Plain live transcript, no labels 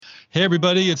Hey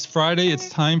everybody, it's Friday. It's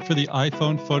time for the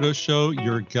iPhone Photo Show,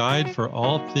 your guide for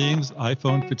all things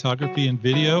iPhone photography and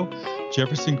video.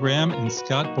 Jefferson Graham and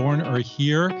Scott Bourne are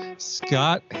here.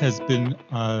 Scott has been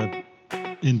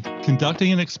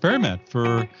conducting an experiment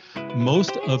for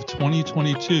most of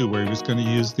 2022 where he was going to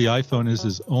use the iPhone as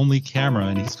his only camera,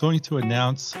 and he's going to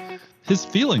announce his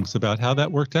feelings about how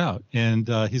that worked out. And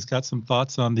he's got some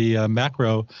thoughts on the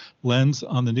macro lens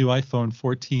on the new iPhone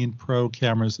 14 Pro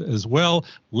cameras as well.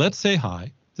 Let's say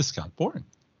hi to Scott Bourne.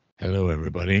 Hello,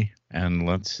 everybody. And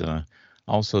let's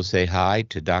also say hi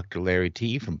to Dr. Larry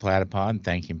T. from Platypod.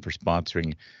 Thank him for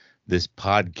sponsoring this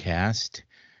podcast.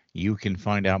 You can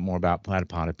find out more about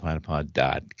Platypod at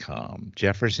platypod.com.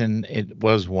 Jefferson, it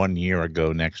was 1 year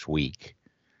ago next week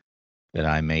that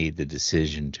I made the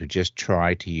decision to just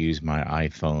try to use my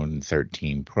iPhone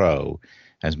 13 Pro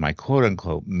as my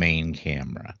quote-unquote main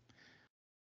camera.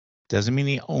 Doesn't mean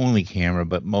the only camera,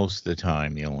 but most of the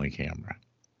time the only camera.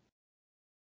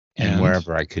 And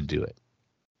wherever I could do it.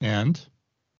 And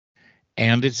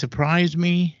it surprised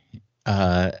me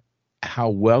how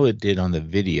well it did on the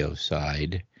video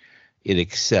side. It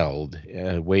excelled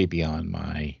way beyond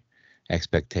my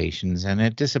expectations, and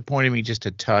it disappointed me just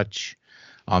a touch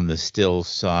on the still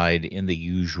side in the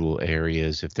usual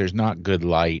areas. If there's not good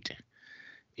light,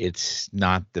 it's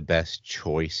not the best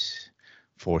choice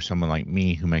for someone like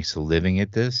me who makes a living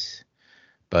at this.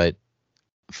 But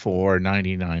for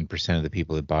 99% of the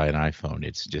people that buy an iPhone,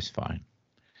 it's just fine.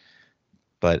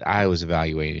 But I was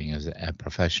evaluating as a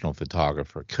professional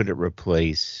photographer, could it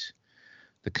replace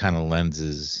the kind of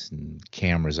lenses and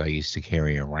cameras I used to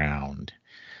carry around?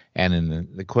 And in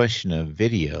the question of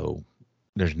video,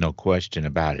 there's no question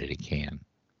about it. It can.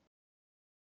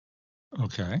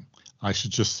 Okay. I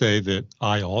should just say that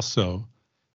I also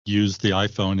use the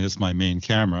iPhone as my main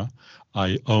camera.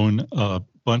 I own a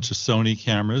bunch of Sony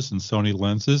cameras and Sony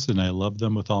lenses, and I love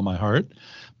them with all my heart.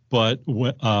 But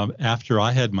after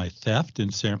I had my theft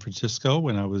in San Francisco,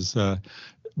 when I was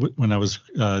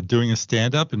doing a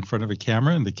stand-up in front of a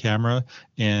camera, and the camera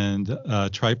and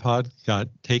tripod got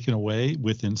taken away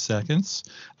within seconds,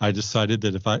 I decided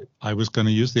that if I was going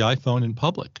to use the iPhone in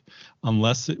public,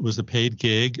 unless it was a paid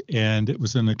gig and it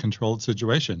was in a controlled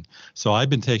situation. So I've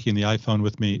been taking the iPhone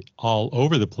with me all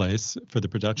over the place for the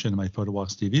production of my Photo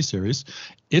Walks TV series.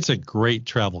 It's a great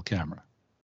travel camera.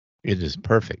 It is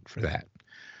perfect for that.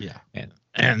 Yeah.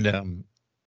 And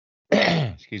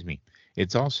excuse me.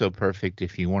 It's also perfect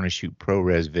if you want to shoot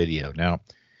ProRes video. Now,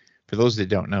 for those that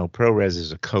don't know, ProRes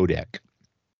is a codec,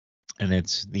 and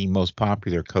it's the most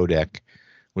popular codec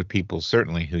with people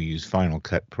certainly who use Final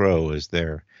Cut Pro as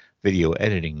their video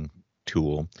editing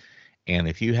tool. And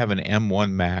if you have an M1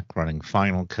 Mac running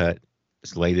Final Cut's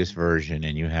latest version,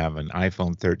 and you have an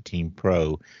iPhone 13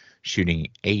 Pro shooting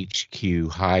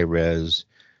HQ high-res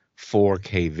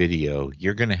 4K video,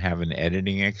 you're going to have an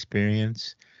editing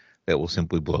experience that will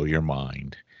simply blow your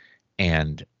mind.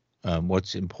 And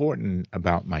what's important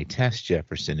about my test,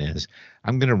 Jefferson, is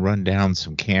I'm going to run down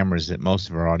some cameras that most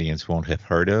of our audience won't have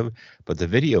heard of, but the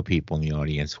video people in the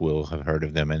audience will have heard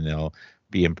of them, and they'll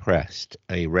be impressed.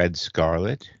 A Red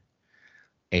Scarlet,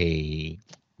 a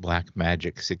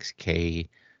Blackmagic 6K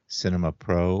Cinema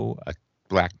Pro, a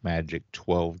Blackmagic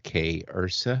 12K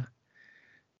Ursa.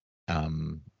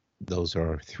 Those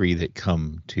are three that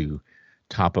come to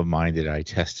top of mind that I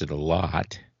tested a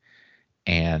lot.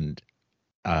 And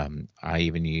I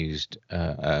even used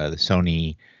the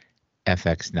Sony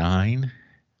FX9,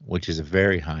 which is a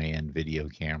very high-end video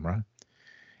camera,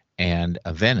 and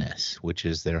a Venice, which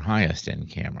is their highest-end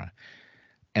camera.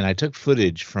 And I took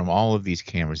footage from all of these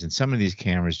cameras, and some of these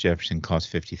cameras, Jefferson,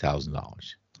 cost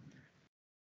 $50,000.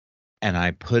 And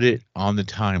I put it on the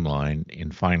timeline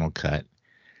in Final Cut,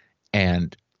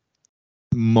 and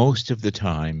most of the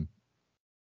time,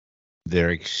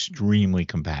 they're extremely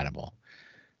compatible.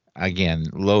 Again,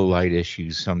 low light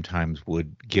issues sometimes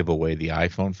would give away the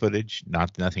iPhone footage,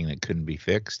 nothing that couldn't be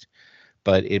fixed,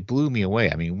 but it blew me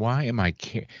away. I mean, why am I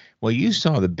well, you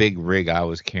saw the big rig I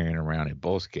was carrying around at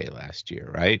Bourne last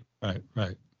year, right?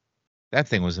 Right. That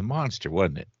thing was a monster,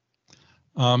 wasn't it?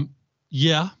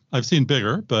 Yeah, I've seen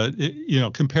bigger, but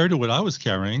compared to what I was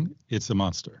carrying, it's a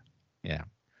monster. Yeah.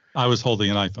 I was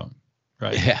holding an iPhone,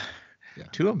 right? Yeah.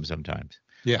 Two of them sometimes.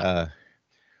 Yeah.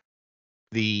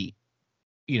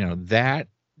 That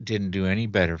didn't do any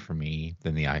better for me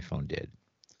than the iPhone did.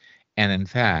 And in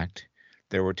fact,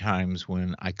 there were times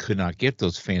when I could not get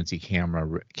those fancy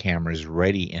cameras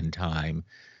ready in time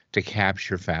to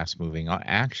capture fast-moving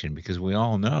action, because we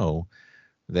all know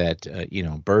that,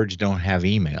 birds don't have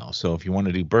email. So if you want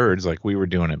to do birds like we were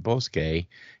doing at Bourne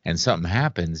and something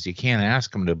happens, you can't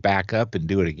ask them to back up and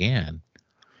do it again.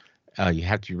 You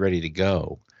have to be ready to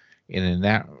go. And in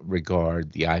that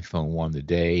regard, the iPhone won the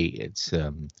day.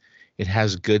 It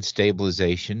has good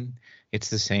stabilization. It's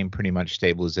the same pretty much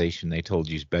stabilization they told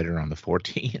you is better on the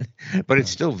 14, but it's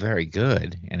Right. still very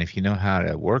good. And if you know how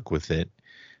to work with it,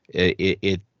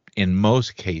 it in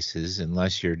most cases,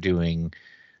 unless you're doing,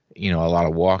 a lot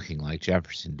of walking like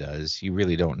Jefferson does, you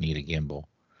really don't need a gimbal.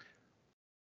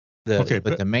 Okay,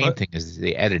 But the main thing is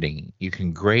the editing. You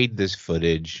can grade this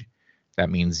footage. That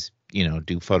means,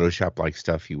 do Photoshop like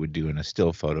stuff you would do in a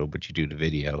still photo, but you do the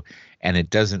video, and it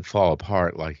doesn't fall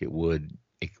apart like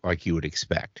like you would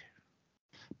expect.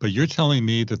 but you're telling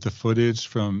me that the footage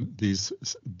from these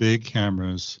big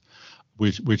cameras,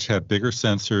 which have bigger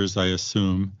sensors, I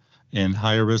assume, and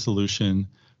higher resolution,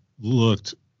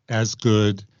 looked as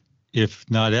good, if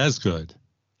not as good,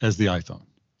 as the iPhone.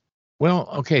 Well,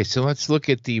 okay, so let's look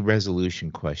at the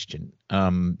resolution question.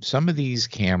 Some of these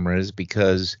cameras,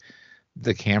 because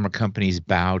the camera companies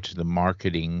bow to the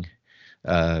marketing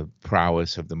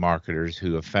prowess of the marketers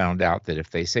who have found out that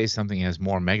if they say something has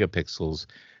more megapixels,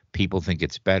 people think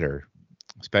it's better,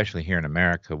 especially here in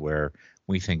America where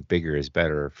we think bigger is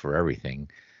better for everything.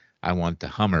 I want the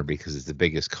Hummer because it's the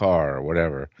biggest car or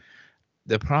whatever.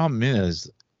 The problem is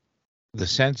the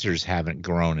sensors haven't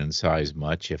grown in size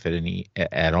much, if any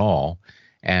at all.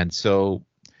 And so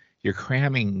you're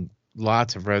cramming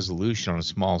lots of resolution on a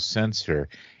small sensor.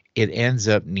 It ends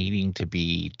up needing to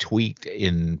be tweaked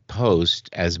in post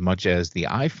as much as the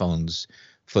iPhone's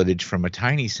footage from a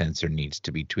tiny sensor needs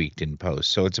to be tweaked in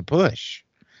post. So it's a push.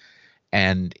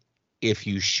 And if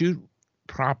you shoot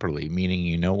properly, meaning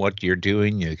you know what you're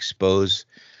doing, you expose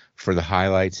for the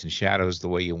highlights and shadows the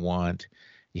way you want,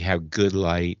 you have good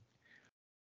light,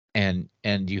 and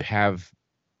you've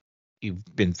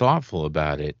been thoughtful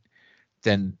about it,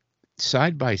 then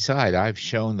side by side, I've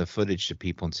shown the footage to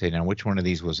people and say, now which one of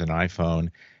these was an iPhone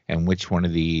and which one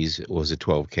of these was a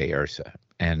 12K Ursa?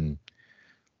 And,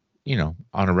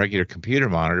 on a regular computer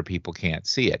monitor, people can't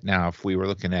see it. Now, if we were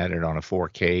looking at it on a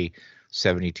 4K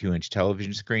 72-inch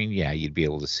television screen, yeah, you'd be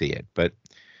able to see it. But,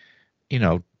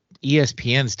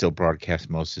 ESPN still broadcasts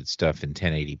most of its stuff in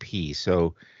 1080p.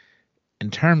 So in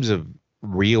terms of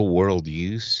real world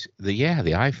use, the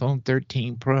iPhone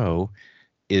 13 Pro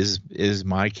is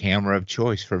my camera of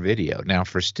choice for video. Now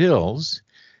for stills,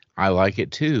 I like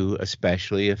it too,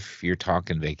 especially if you're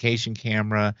talking vacation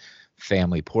camera,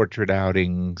 family portrait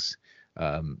outings,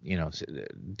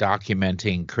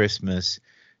 documenting Christmas.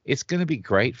 It's going to be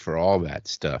great for all that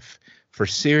stuff. For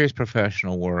serious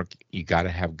professional work, you got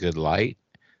to have good light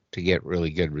to get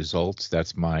really good results.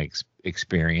 That's my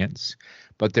experience.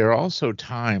 But there are also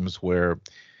times where,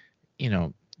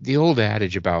 the old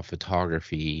adage about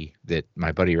photography that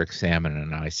my buddy Rick Salmon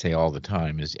and I say all the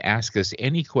time is ask us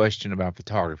any question about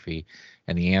photography,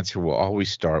 and the answer will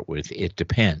always start with, it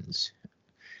depends.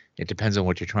 It depends on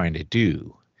what you're trying to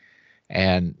do.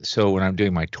 And so when I'm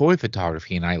doing my toy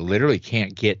photography and I literally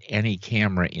can't get any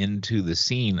camera into the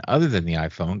scene other than the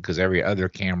iPhone because every other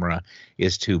camera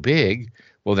is too big,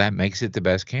 well, that makes it the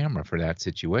best camera for that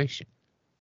situation.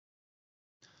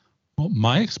 Well,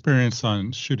 my experience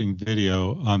on shooting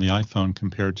video on the iPhone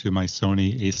compared to my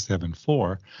Sony A7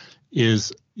 IV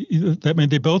is, I mean,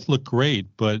 they both look great,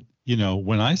 but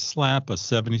when I slap a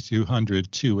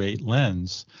 7200 2.8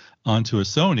 lens onto a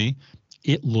Sony,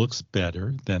 it looks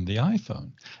better than the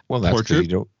iPhone. Well, that's because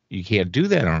you can't do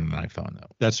that on an iPhone, though.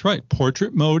 That's right.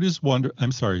 Portrait mode is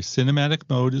cinematic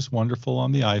mode is wonderful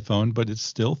on the iPhone, but it's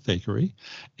still fakery.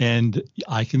 And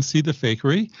I can see the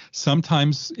fakery.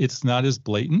 Sometimes it's not as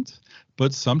blatant,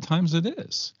 but sometimes it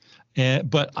is.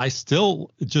 But I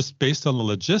still, just based on the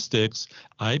logistics,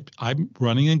 I'm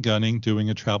running and gunning doing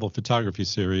a travel photography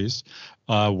series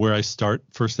where I start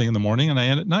first thing in the morning and I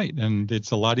end at night. And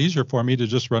it's a lot easier for me to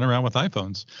just run around with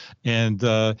iPhones and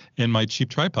my cheap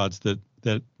tripods that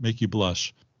make you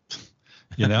blush,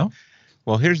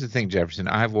 Well, here's the thing, Jefferson.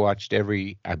 I've watched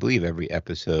I believe every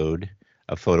episode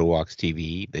of Photo Walks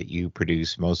TV that you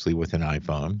produce mostly with an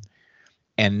iPhone.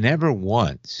 And never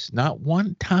once, not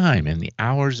one time in the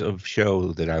hours of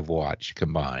show that I've watched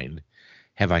combined,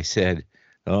 have I said,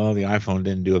 oh, the iPhone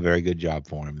didn't do a very good job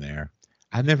for him there.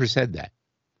 I've never said that.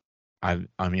 I've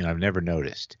never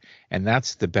noticed. And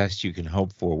that's the best you can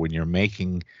hope for when you're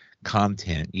making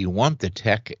content. You want the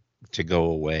tech to go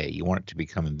away. You want it to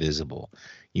become invisible.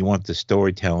 You want the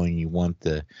storytelling. You want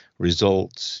the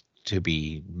results to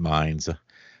be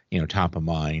top of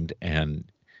mind. And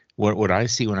What I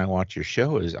see when I watch your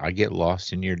show is I get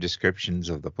lost in your descriptions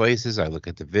of the places. I look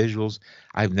at the visuals.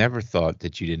 I've never thought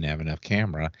that you didn't have enough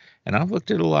camera, and I've looked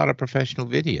at a lot of professional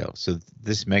video. So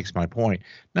this makes my point.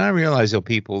 Now I realize there'll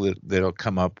people that'll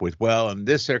come up with, well, in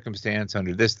this circumstance,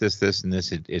 under this, and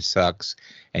this, it sucks.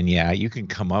 And yeah, you can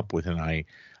come up with an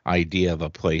idea of a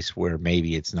place where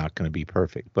maybe it's not going to be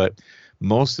perfect, but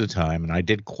most of the time, and I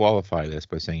did qualify this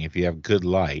by saying if you have good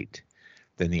light,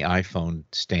 then the iPhone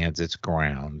stands its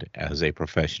ground as a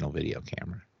professional video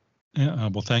camera. Yeah,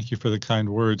 well, thank you for the kind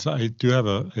words. I do have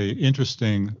a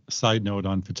interesting side note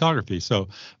on photography. So,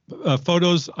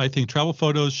 photos, I think travel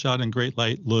photos shot in great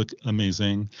light look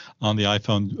amazing on the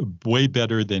iPhone, way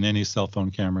better than any cell phone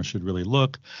camera should really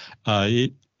look.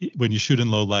 When you shoot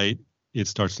in low light, it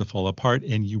starts to fall apart,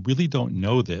 and you really don't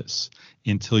know this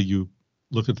until you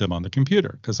look at them on the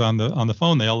computer, because on the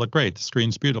phone they all look great. The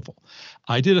screen's beautiful.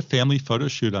 I did a family photo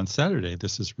shoot on Saturday.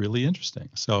 This is really interesting.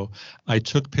 So I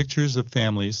took pictures of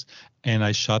families and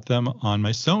I shot them on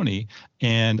my Sony,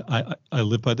 and I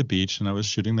live by the beach and I was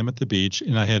shooting them at the beach,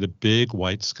 and I had a big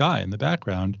white sky in the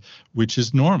background, which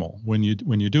is normal when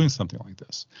you're doing something like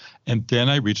this. And then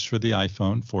I reached for the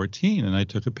iPhone 14 and I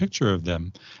took a picture of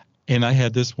them, and I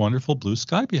had this wonderful blue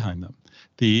sky behind them.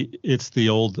 It's the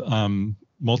old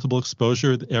multiple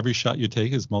exposure. Every shot you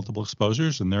take is multiple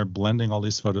exposures, and they're blending all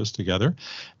these photos together.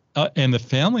 And the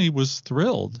family was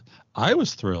thrilled. I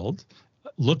was thrilled.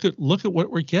 Look at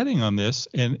what we're getting on this.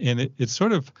 And it's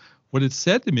sort of what it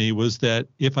said to me was that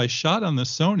if I shot on the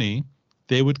Sony,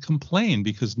 they would complain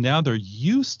because now they're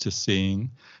used to seeing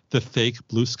the fake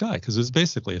blue sky, because it's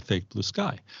basically a fake blue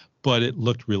sky, but it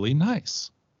looked really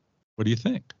nice. What do you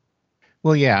think?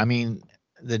 Well, yeah, I mean,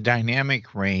 the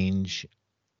dynamic range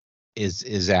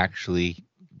is actually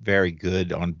very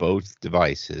good on both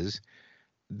devices.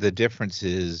 The difference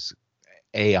is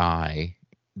AI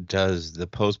does the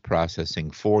post-processing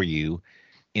for you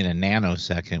in a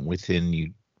nanosecond within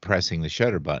you pressing the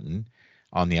shutter button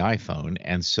on the iPhone.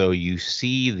 And so you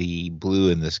see the blue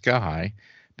in the sky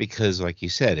because, like you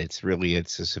said, it's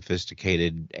a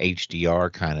sophisticated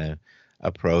HDR kind of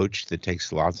approach that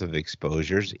takes lots of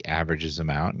exposures, averages them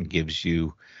out, and gives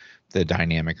you the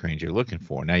dynamic range you're looking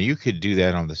for. Now, you could do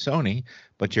that on the Sony,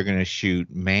 but you're going to shoot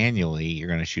manually. You're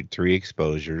going to shoot 3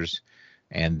 exposures,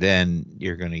 and then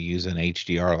you're going to use an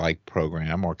HDR-like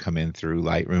program or come in through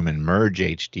Lightroom and merge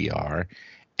HDR,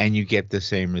 and you get the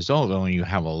same result, only you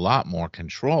have a lot more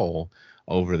control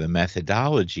over the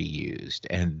methodology used.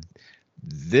 And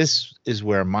this is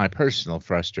where my personal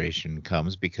frustration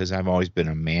comes, because I've always been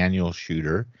a manual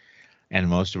shooter, and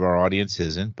most of our audience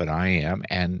isn't, but I am,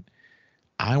 and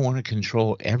I want to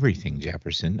control everything,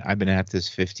 Jefferson. I've been at this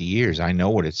 50 years. I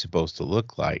know what it's supposed to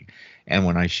look like. And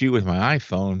when I shoot with my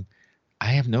iPhone, I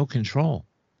have no control.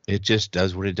 It just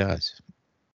does what it does.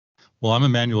 Well, I'm a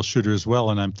manual shooter as well,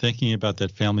 and I'm thinking about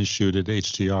that family shoot at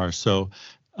HDR. So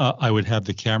I would have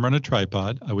the camera on a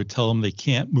tripod. I would tell them they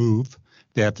can't move.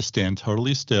 They have to stand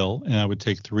totally still, and I would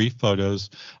take 3 photos,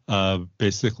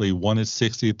 basically one at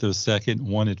 60th of a second,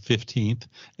 one at 15th,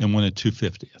 and one at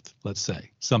 250th, let's say,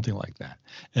 something like that.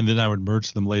 And then I would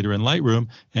merge them later in Lightroom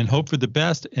and hope for the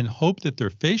best, and hope that their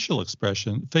facial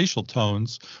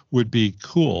tones would be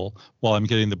cool while I'm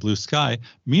getting the blue sky.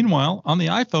 Meanwhile, on the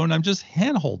iPhone, I'm just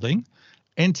hand-holding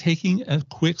and taking a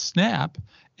quick snap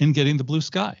and getting the blue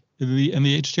sky and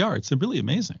the HDR. It's really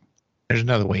amazing. There's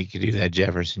another way you could do that,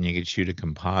 Jefferson. You could shoot a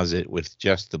composite with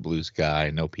just the blue sky,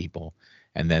 no people,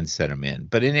 and then set them in.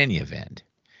 But in any event,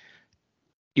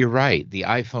 you're right. The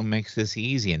iPhone makes this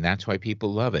easy, and that's why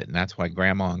people love it. And that's why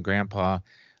grandma and grandpa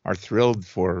are thrilled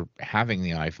for having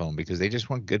the iPhone, because they just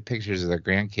want good pictures of their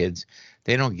grandkids.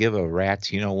 They don't give a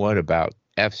rat's you-know-what about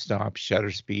f-stop,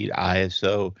 shutter speed,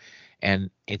 ISO. And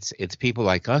it's people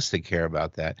like us that care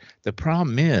about that. The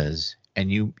problem is, and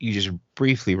you just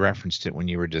briefly referenced it when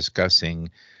you were discussing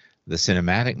the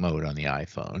cinematic mode on the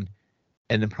iPhone.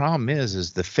 And the problem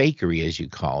is the fakery, as you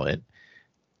call it.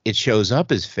 It shows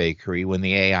up as fakery when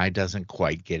the AI doesn't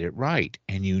quite get it right.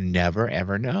 And you never,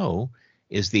 ever know,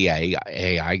 is the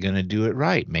AI going to do it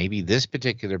right? Maybe this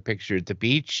particular picture at the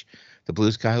beach, the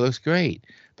blue sky looks great.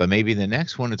 But maybe the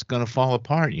next one, it's going to fall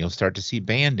apart. And you'll start to see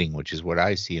banding, which is what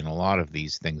I see in a lot of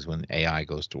these things when AI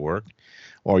goes to work.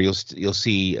 Or you'll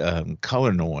see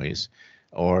color noise,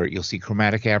 or you'll see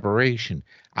chromatic aberration.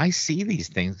 I see these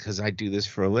things because I do this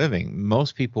for a living.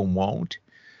 Most people won't,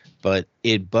 but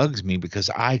it bugs me because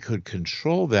I could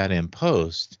control that in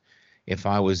post if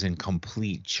I was in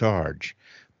complete charge.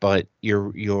 But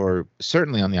you're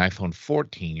certainly on the iPhone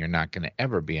 14, you're not going to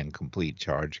ever be in complete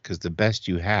charge, because the best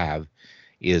you have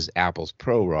is Apple's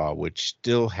ProRAW, which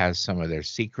still has some of their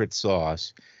secret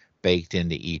sauce, baked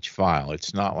into each file.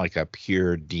 It's not like a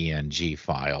pure DNG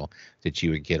file that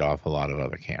you would get off a lot of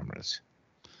other cameras.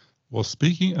 Well,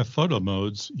 speaking of photo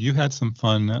modes, you had some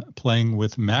fun playing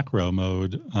with macro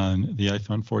mode on the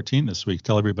iPhone 14 this week.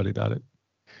 Tell everybody about it.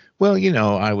 Well,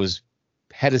 I was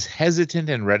hesitant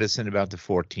and reticent about the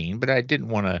 14, but I didn't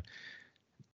want to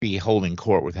be holding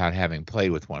court without having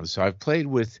played with one. So I've played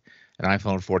with an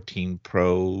iPhone 14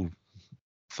 Pro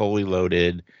fully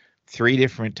loaded 3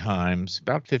 different times,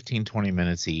 about 15, 20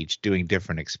 minutes each, doing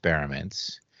different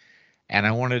experiments. And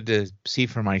I wanted to see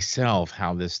for myself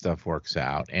how this stuff works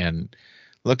out. And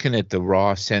looking at the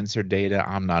raw sensor data,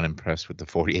 I'm not impressed with the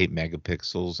 48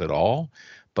 megapixels at all,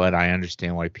 but I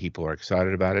understand why people are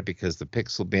excited about it, because the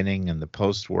pixel binning and the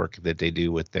post work that they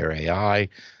do with their AI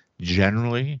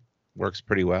generally works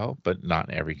pretty well, but not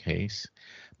in every case.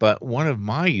 But one of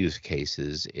my use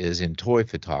cases is in toy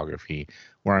photography,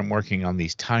 where I'm working on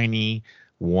these tiny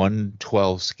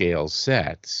 1/12 scale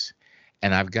sets,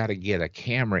 and I've got to get a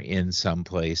camera in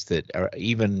someplace that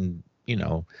even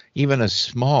a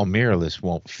small mirrorless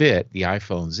won't fit. The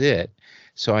iPhone's it.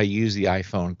 So I use the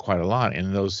iPhone quite a lot.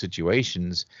 In those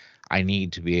situations, I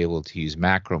need to be able to use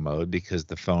macro mode because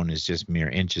the phone is just mere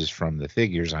inches from the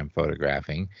figures I'm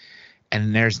photographing.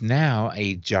 And there's now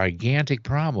a gigantic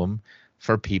problem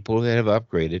for people that have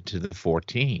upgraded to the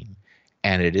 14.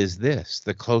 And it is this: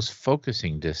 the close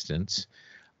focusing distance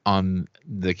on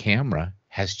the camera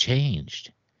has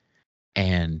changed.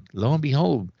 And lo and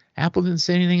behold, Apple didn't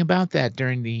say anything about that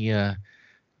during the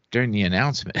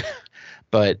announcement.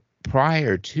 But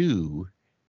prior to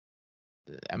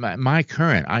my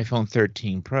current iPhone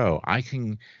 13 Pro, I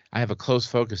have a close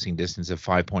focusing distance of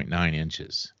 5.9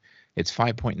 inches. It's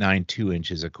 5.92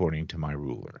 inches according to my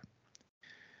ruler.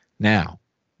 Now,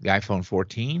 the iPhone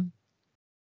 14,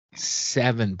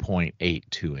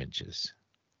 7.82 inches.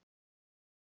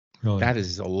 Really? That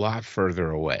is a lot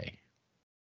further away.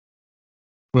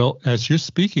 Well, as you're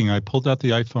speaking, I pulled out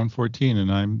the iPhone 14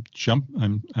 and I'm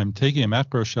taking a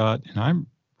macro shot and I'm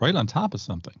right on top of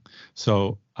something.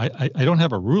 So I don't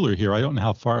have a ruler here. I don't know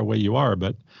how far away you are,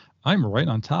 but I'm right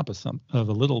on top of a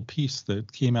little piece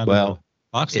that came out of the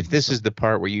box. If this is the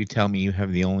part where you tell me you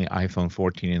have the only iPhone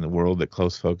 14 in the world that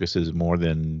close focuses more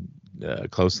than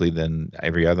closely than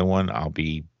every other one, I'll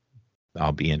be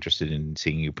interested in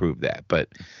seeing you prove that. But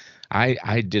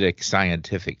I did a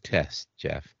scientific test,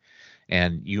 Jeff,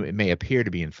 and it may appear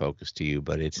to be in focus to you,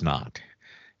 but it's not.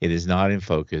 It is not in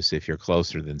focus if you're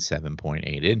closer than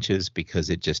 7.8 inches, because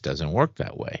it just doesn't work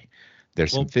that way.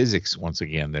 There's some physics, once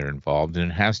again, that are involved,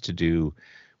 and it has to do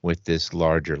with this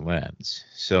larger lens.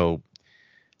 So,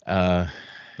 but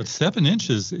 7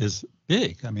 inches is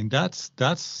big. I mean, that's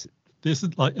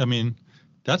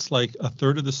like a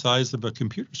third of the size of a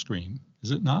computer screen,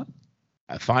 is it not?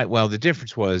 Well, the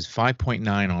difference was 5.9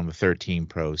 on the 13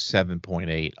 Pro,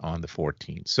 7.8 on the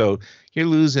 14. So you're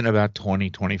losing about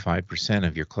 20-25%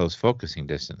 of your close focusing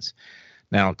distance.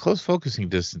 Now, close focusing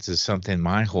distance is something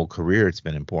my whole career it's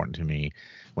been important to me.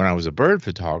 When I was a bird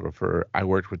photographer, I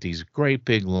worked with these great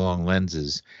big long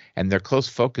lenses, and their close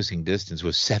focusing distance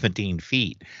was 17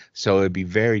 feet. So it'd be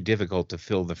very difficult to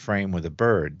fill the frame with a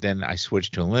bird. Then I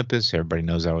switched to Olympus. Everybody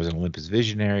knows I was an Olympus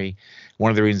visionary. One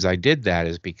of the reasons I did that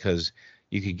is because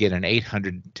you could get an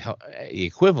the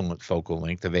equivalent focal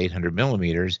length of 800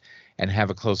 millimeters and have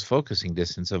a close focusing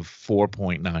distance of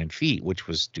 4.9 feet, which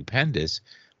was stupendous,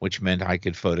 which meant I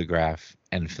could photograph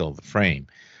and fill the frame.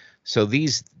 So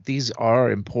these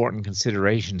are important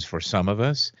considerations for some of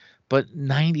us, but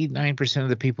 99% of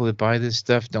the people that buy this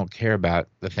stuff don't care about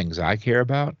the things I care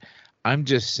about. I'm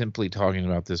just simply talking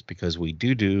about this because we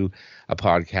do a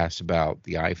podcast about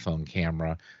the iPhone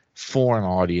camera for an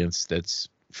audience that's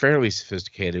fairly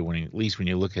sophisticated, at least when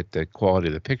you look at the quality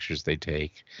of the pictures they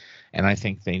take. And I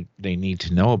think they need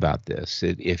to know about this.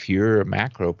 If you're a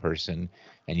macro person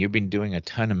and you've been doing a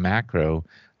ton of macro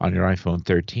on your iPhone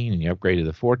 13 and you upgrade to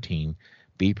the 14,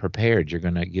 be prepared. You're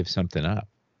going to give something up.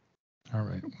 All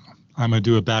right. I'm going to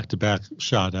do a back-to-back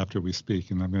shot after we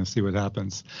speak, and I'm going to see what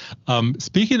happens.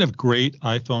 Speaking of great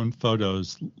iPhone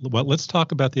photos, let's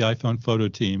talk about the iPhone photo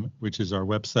team, which is our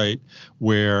website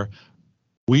where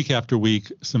week after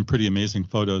week, some pretty amazing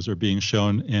photos are being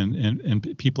shown,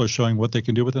 and people are showing what they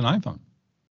can do with an iPhone.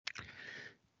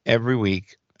 Every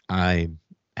week, I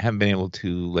haven't been able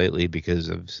to lately because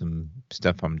of some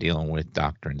stuff I'm dealing with,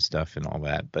 doctor and stuff and all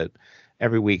that. But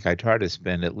every week, I try to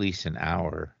spend at least an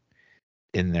hour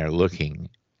in there looking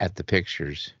at the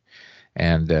pictures.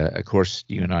 And of course,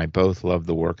 you and I both love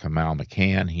the work of Mal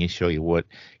McCann. He'll show you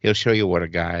what a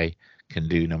guy can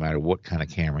do, no matter what kind of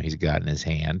camera he's got in his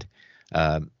hand.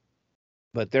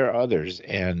 but there are others,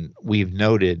 and we've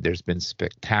noted there's been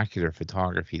spectacular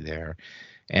photography there.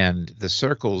 And the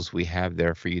circles we have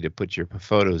there for you to put your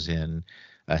photos in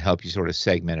help you sort of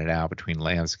segment it out between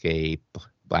landscape,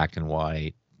 black and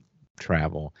white,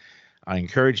 travel. I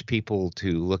encourage people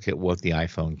to look at what the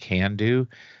iPhone can do,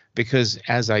 because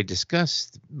as I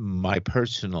discussed my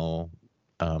personal,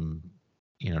 um,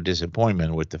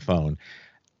 disappointment with the phone,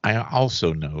 I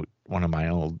also note one of my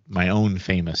own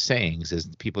famous sayings is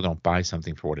people don't buy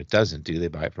something for what it doesn't do; they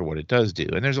buy it for what it does do.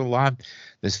 And there's a lot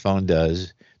this phone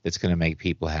does that's going to make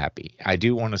people happy. I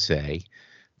do want to say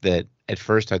that at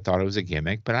first I thought it was a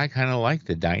gimmick, but I kind of like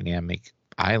the dynamic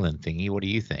island thingy. What do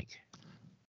you think?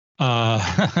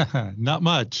 Not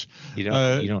much. You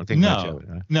don't think much of No, it,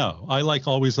 huh? no. I like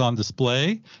always on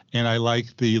display, and I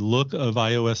like the look of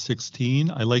iOS 16.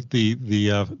 I like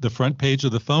the front page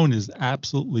of the phone is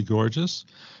absolutely gorgeous,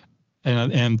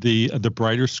 and the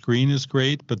brighter screen is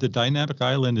great. But the dynamic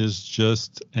island is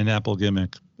just an Apple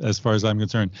gimmick, as far as I'm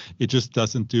concerned. It just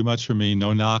doesn't do much for me.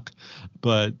 No knock,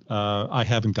 but I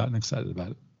haven't gotten excited about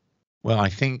it. Well, I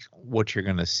think what you're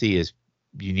going to see is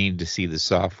you need to see the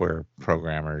software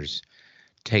programmers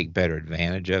take better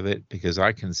advantage of it, because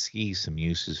I can see some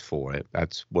uses for it.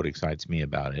 That's what excites me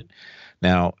about it.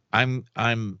 Now, I'm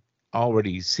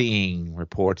already seeing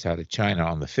reports out of China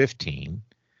on the 15,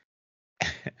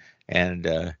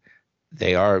 and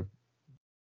they are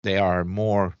they are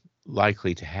more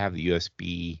likely to have the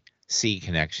USB-C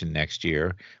connection next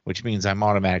year, which means I'm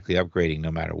automatically upgrading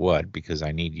no matter what because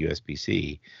I need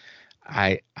USB-C.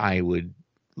 I would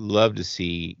love to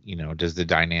see, does the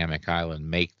dynamic island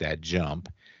make that jump,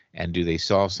 and do they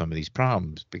solve some of these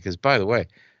problems? Because, by the way,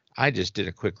 I just did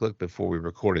a quick look before we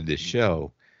recorded this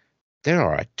show. There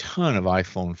are a ton of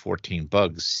iPhone 14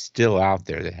 bugs still out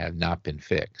there that have not been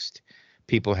fixed.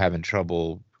 People having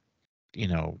trouble, you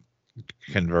know,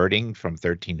 converting from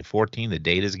 13 to 14. The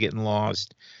data's getting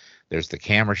lost. There's the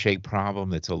camera shake problem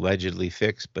that's allegedly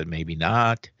fixed, but maybe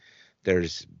not.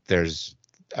 There's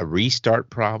a restart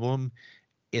problem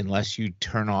unless you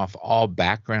turn off all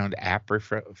background app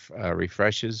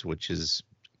refreshes, which is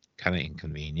kind of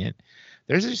inconvenient.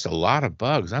 There's just a lot of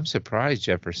bugs. I'm surprised,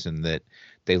 Jefferson, that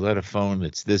they let a phone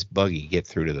that's this buggy get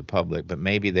through to the public, but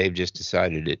maybe they've just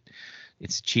decided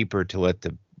it's cheaper to let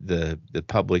the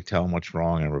public tell them what's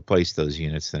wrong and replace those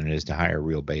units than it is to hire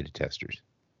real beta testers.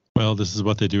 Well, this is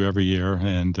what they do every year,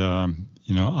 and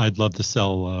I'd love to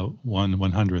sell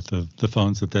 1/100th of the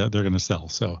phones that they're going to sell.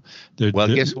 So,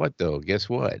 well, guess what though? Guess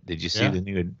what? Did you see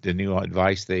yeah. the new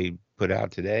advice they put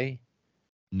out today?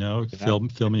 No,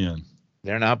 fill me in.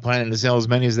 They're not planning to sell as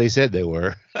many as they said they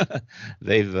were.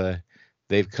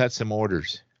 They've cut some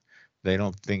orders. They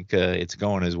don't think it's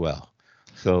going as well.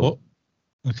 So, well,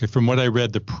 okay, from what I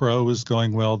read, the Pro is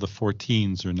going well. The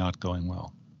 14s are not going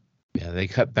well. Yeah, they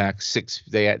cut back six.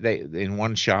 They in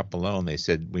one shop alone, they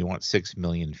said we want 6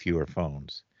 million fewer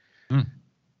phones.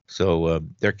 So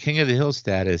their king of the hill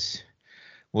status.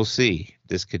 We'll see.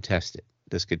 This could test it.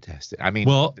 I mean,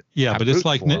 well, yeah, but it's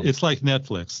like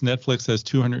Netflix. Netflix has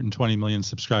 220 million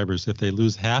subscribers. If they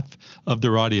lose half of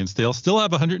their audience, they'll still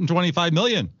have 125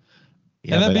 million.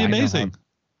 Yeah, and that'd be amazing.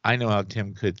 I know how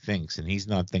Tim Cook thinks, and he's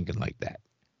not thinking like that.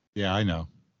 Yeah, I know.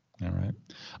 All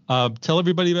right. Tell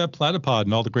everybody about Platypod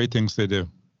and all the great things they do.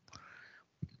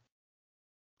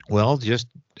 Well, just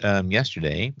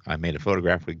yesterday, I made a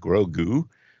photograph with Grogu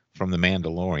from The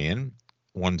Mandalorian,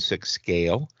 1/6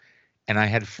 scale, and I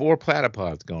had 4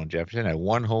 platypods going, Jefferson. I had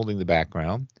one holding the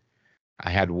background.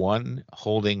 I had one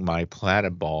holding my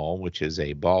platypod, which is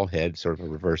a ball head, sort of a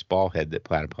reverse ball head that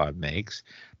Platypod makes,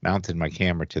 mounted my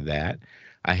camera to that.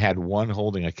 I had one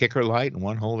holding a kicker light and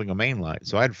one holding a main light.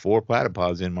 So I had 4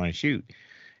 platypods in my shoot.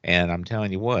 And I'm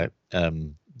telling you what,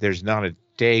 there's not a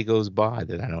day goes by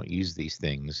that I don't use these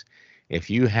things. If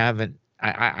you haven't,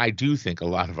 I do think a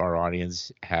lot of our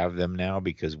audience have them now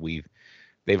because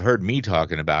they've heard me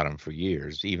talking about them for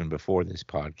years, even before this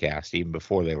podcast, even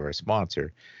before they were a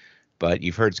sponsor. But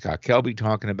you've heard Scott Kelby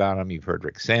talking about them. You've heard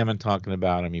Rick Salmon talking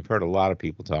about them. You've heard a lot of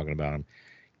people talking about them.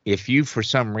 If you, for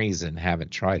some reason, haven't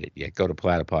tried it yet, go to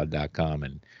platypod.com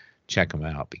and check them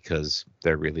out because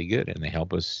they're really good and they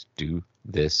help us do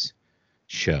this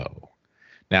show.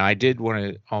 Now, I did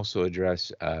want to also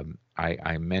address,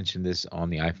 I mentioned this on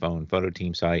the iPhone photo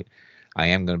team site. I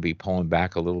am going to be pulling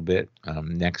back a little bit.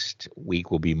 Next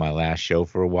week will be my last show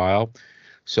for a while.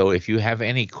 So if you have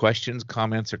any questions,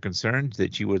 comments, or concerns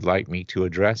that you would like me to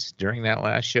address during that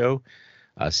last show,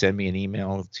 send me an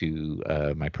email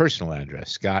to my personal address,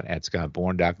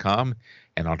 scott@scottbourne.com,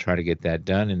 and I'll try to get that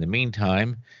done. In the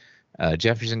meantime,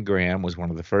 Jefferson Graham was one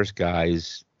of the first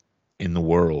guys in the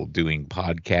world doing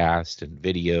podcasts and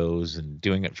videos and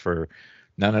doing it for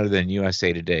none other than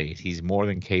USA Today. He's more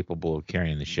than capable of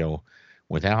carrying the show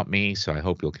without me, so I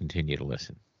hope you'll continue to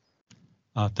listen.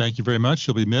 Thank you very much.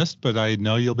 You'll be missed, but I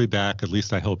know you'll be back. At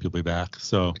least I hope you'll be back.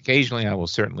 So occasionally I will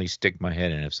certainly stick my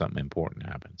head in if something important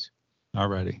happens. All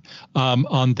righty.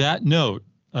 On that note,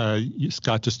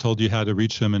 Scott just told you how to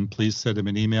reach him, and please send him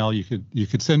an email. You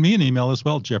could send me an email as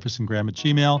well,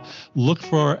 jeffersongraham@gmail. Look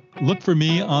for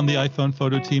me on the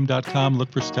iPhonePhotoTeam.com.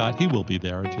 Look for Scott. He will be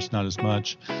there, just not as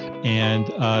much. And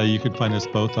you can find us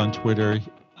both on Twitter.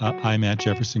 I'm at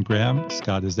Jefferson Graham.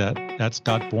 Scott is at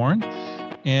Scott Bourne.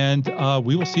 And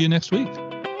we will see you next week.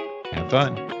 Have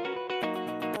fun.